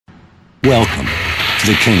Welcome to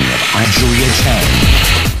the kingdom of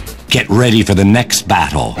Chang. Get ready for the next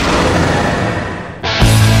battle.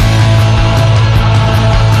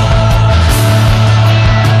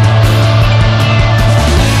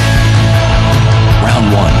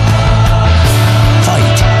 Round 1.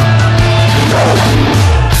 Fight.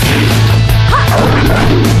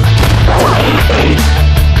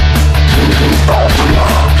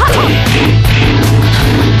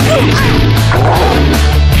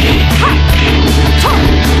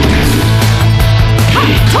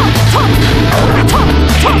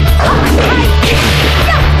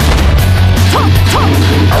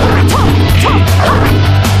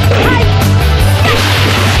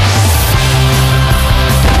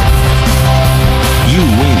 You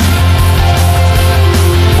win.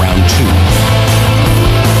 Round 2.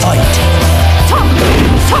 Fight.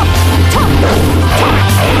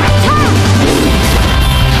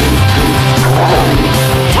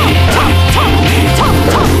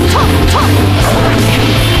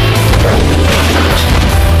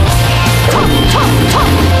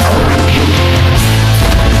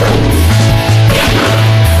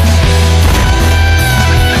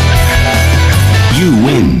 You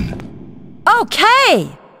win.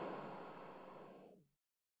 Okay.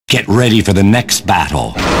 Get ready for the next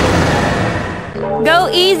battle. Go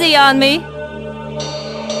easy on me.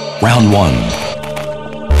 Round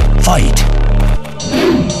 1. Fight.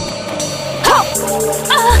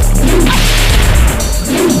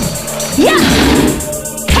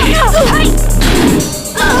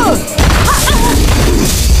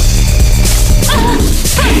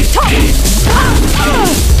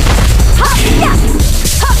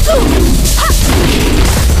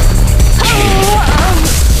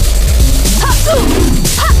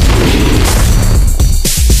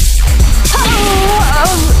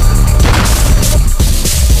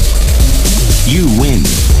 You win.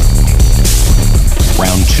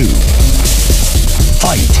 Round 2.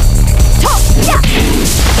 Fight.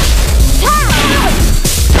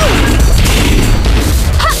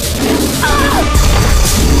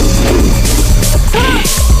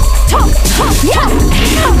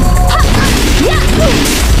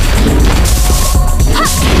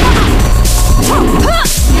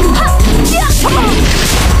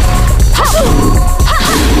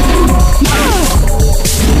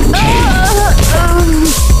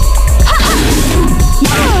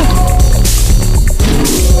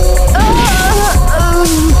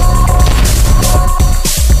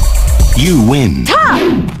 You win.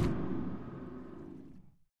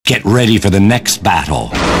 Get ready for the next battle.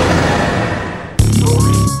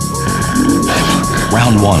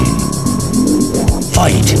 Round 1.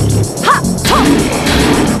 Fight.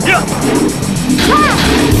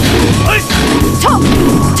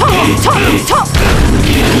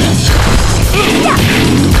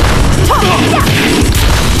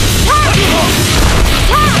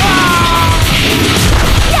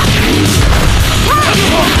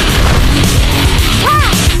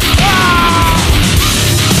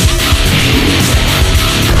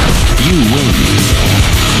 You win.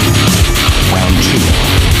 Round 2.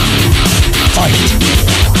 Fight.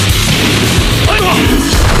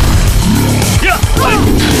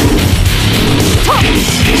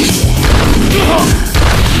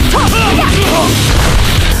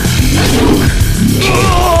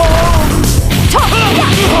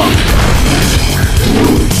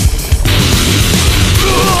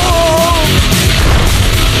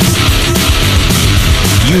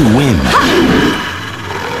 You win.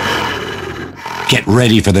 Get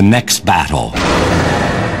ready for the next battle.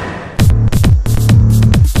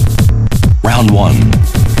 Round 1.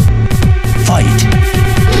 Fight.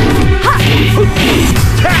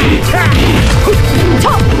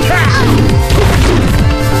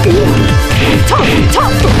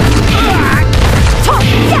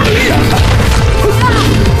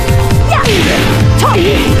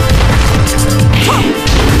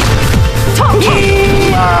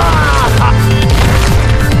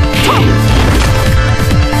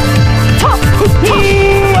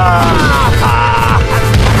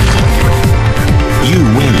 You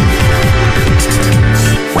win.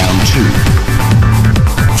 Round 2.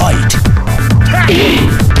 Fight.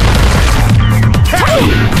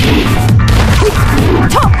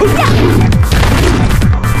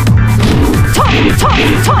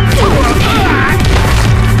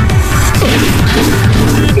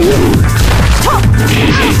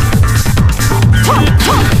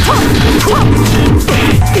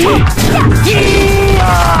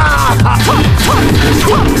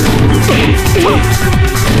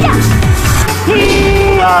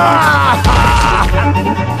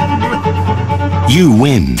 You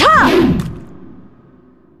win.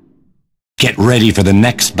 Get ready for the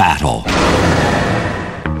next battle.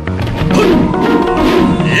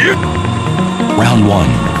 Round 1.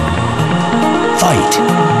 Fight.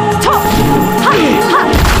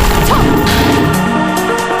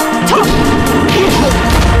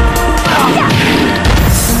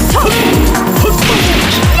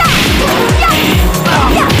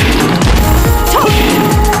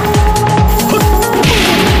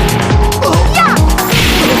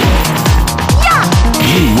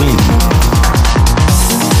 You win.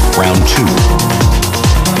 Round 2.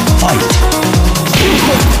 Fight.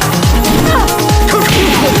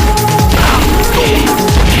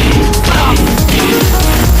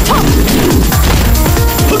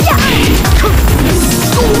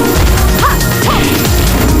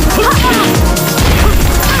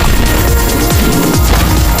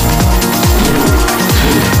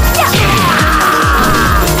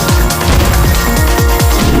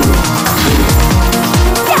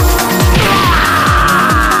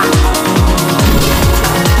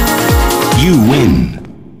 You win.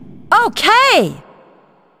 Okay.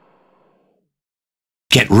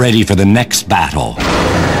 Get ready for the next battle.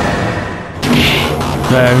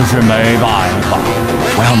 真是没办法。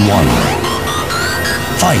 Round 1.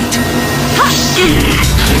 Fight.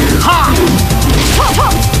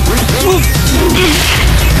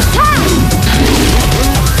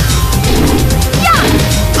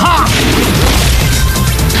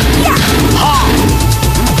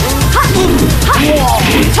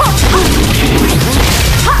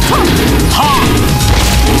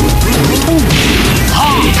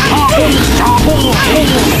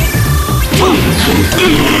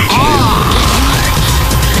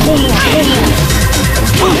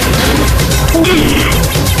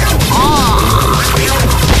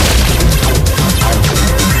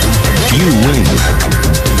 You win.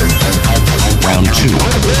 Round 2.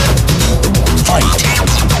 Fight.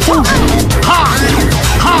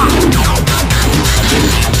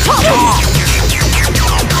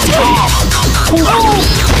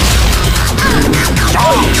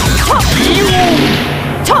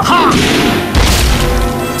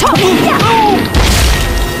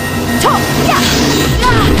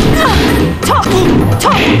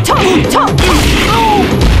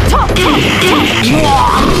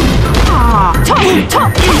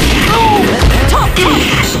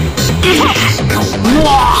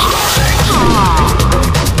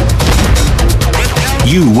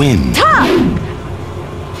 You win.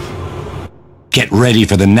 Get ready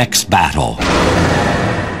for the next battle.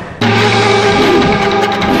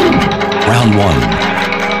 Round 1.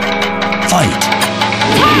 Fight.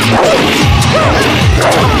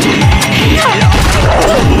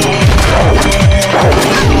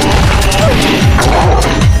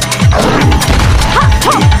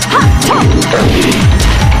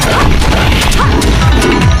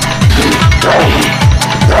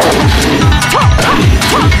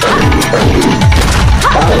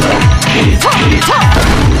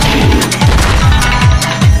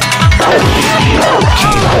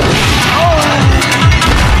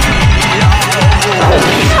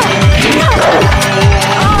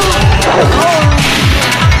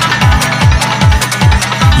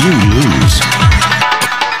 You lose.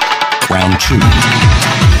 Round 2.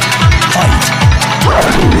 Fight.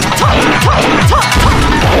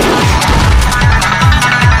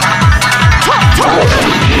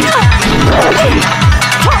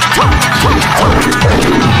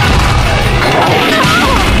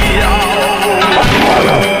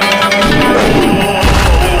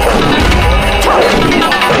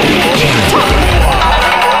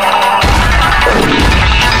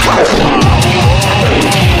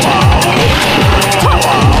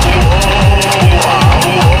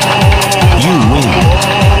 You win.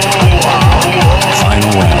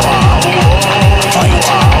 Final round. Fight.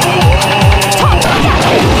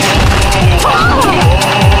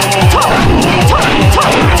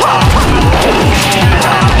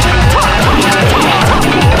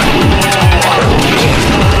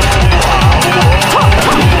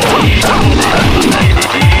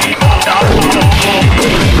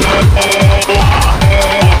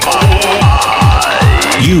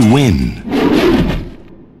 You win.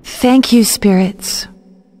 Thank you, spirits.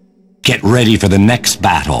 Get ready for the next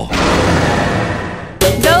battle.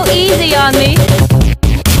 Go easy on me.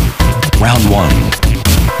 Round 1.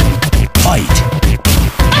 Fight.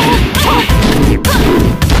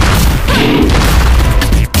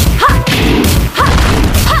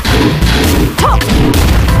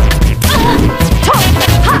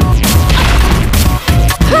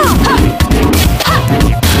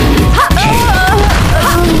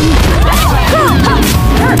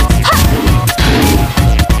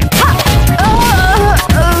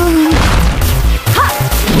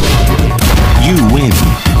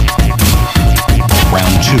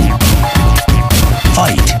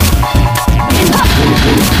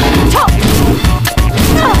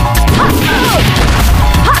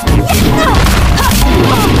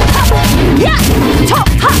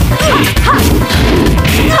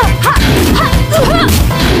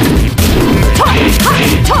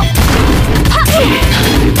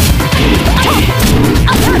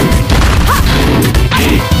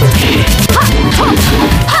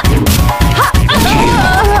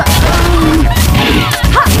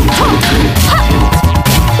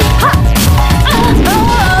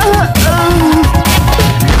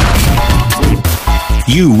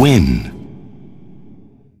 win.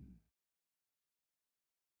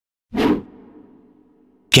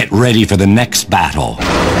 Get ready for the next battle.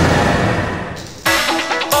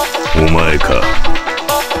 お前か。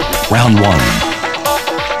 Round 1.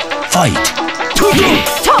 Fight.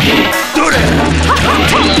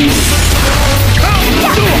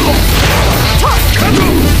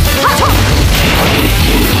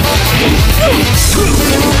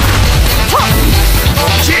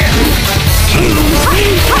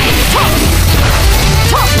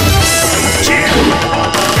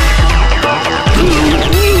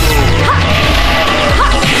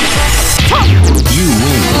 You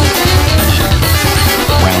win.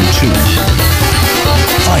 Round 2.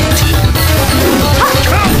 Fight.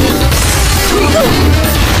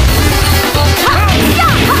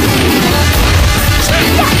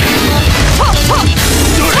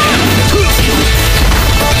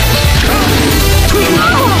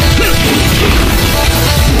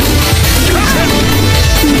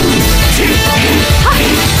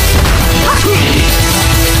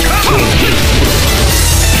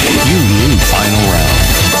 You lose. Final round.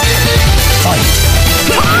 Fight.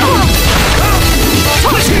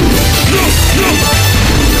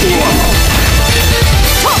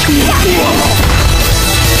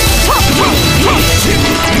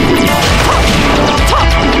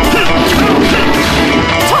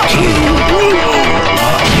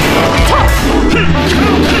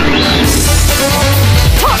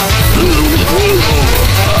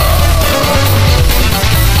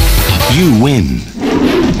 You win.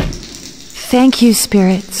 Thank you,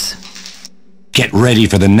 spirits. Get ready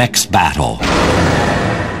for the next battle.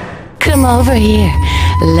 Come over here.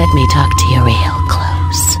 Let me talk to you real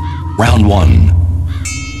close. Round 1.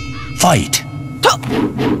 Fight.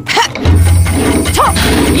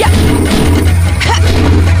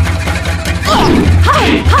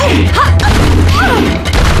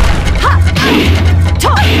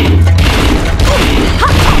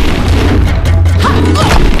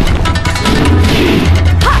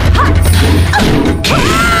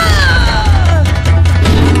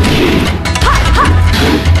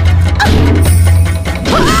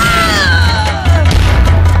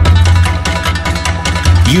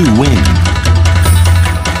 You win.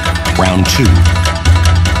 Round 2.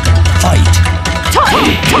 Fight.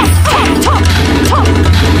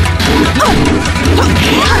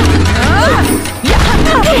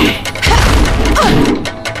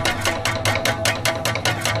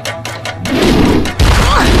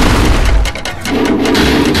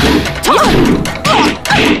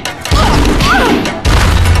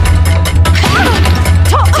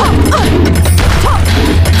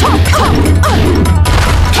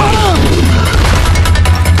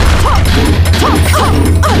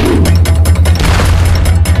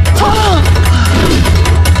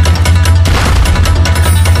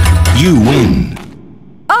 You win.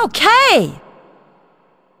 Okay!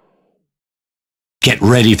 Get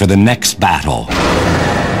ready for the next battle.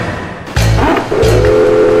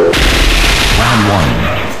 Round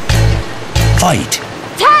 1. Fight.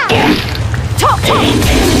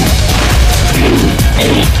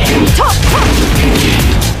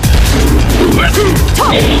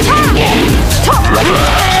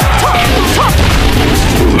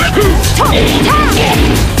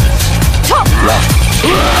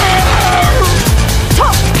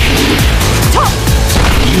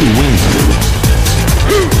 You win.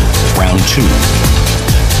 Round 2.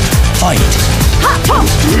 Fight.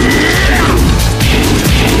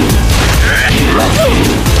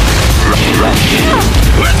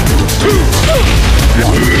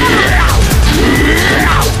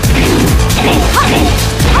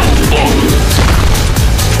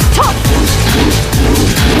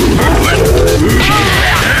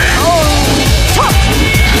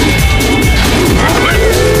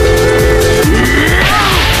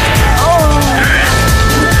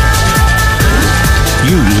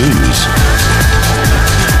 You lose.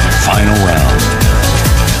 Final round.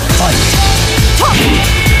 Fight.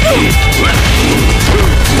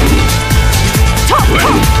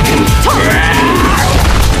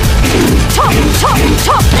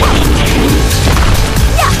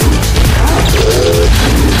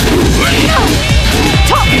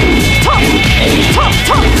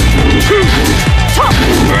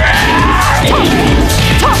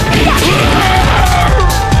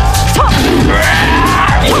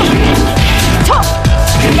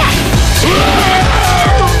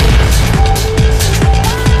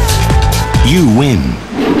 You win.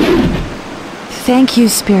 Thank you,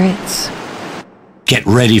 spirits. Get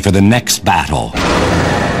ready for the next battle.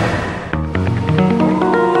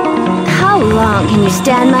 How long can you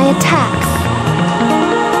stand my attacks?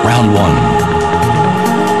 Round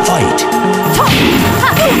 1.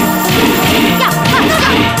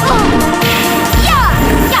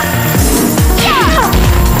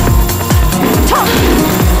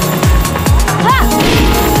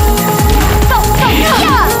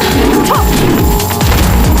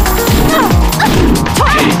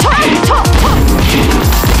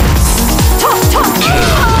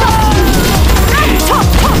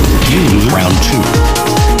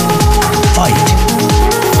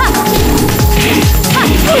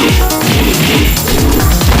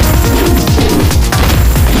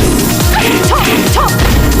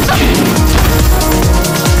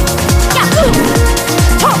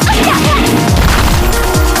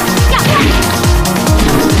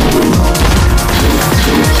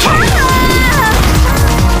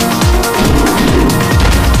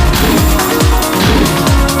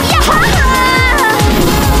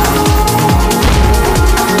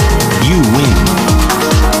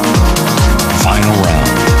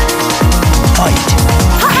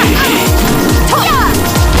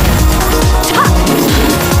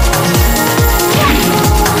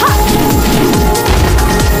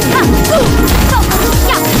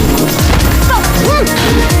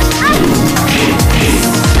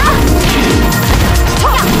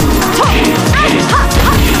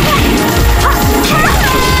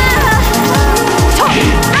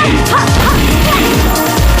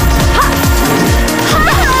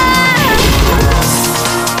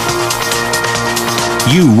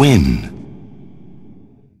 You win.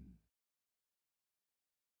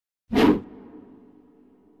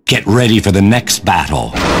 Get ready for the next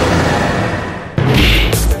battle.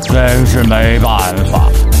 真是没办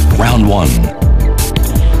法。 Round 1.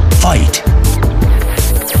 Fight.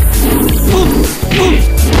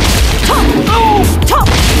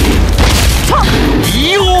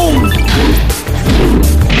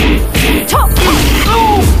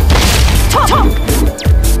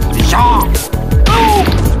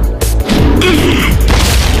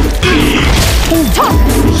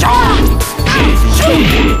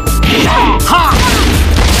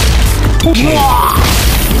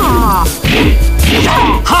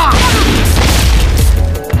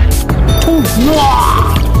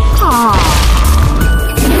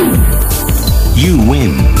 You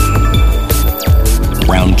win.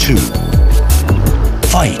 Round 2.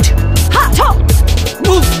 Fight.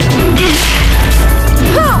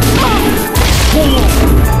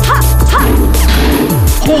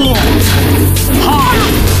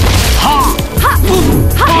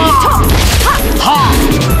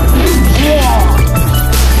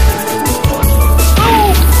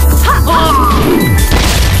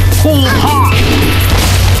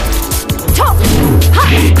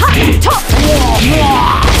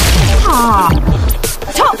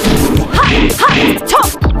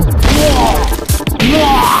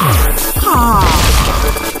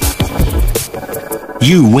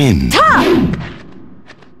 You win.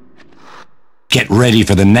 Get ready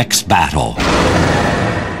for the next battle.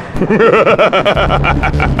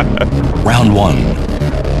 Round 1.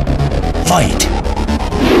 Fight.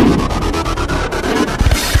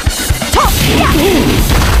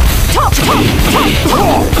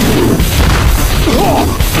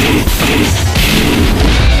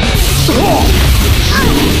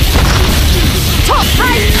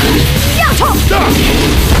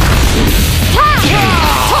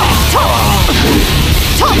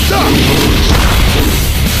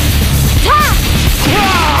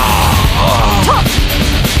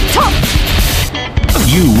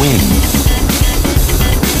 You win.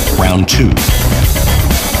 Round 2.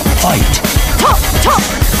 Fight.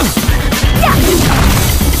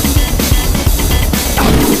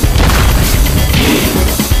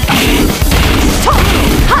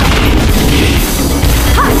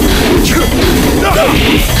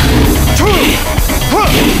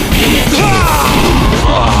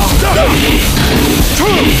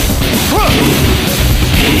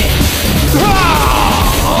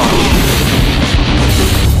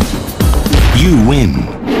 You win.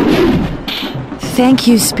 Thank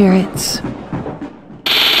you, spirits.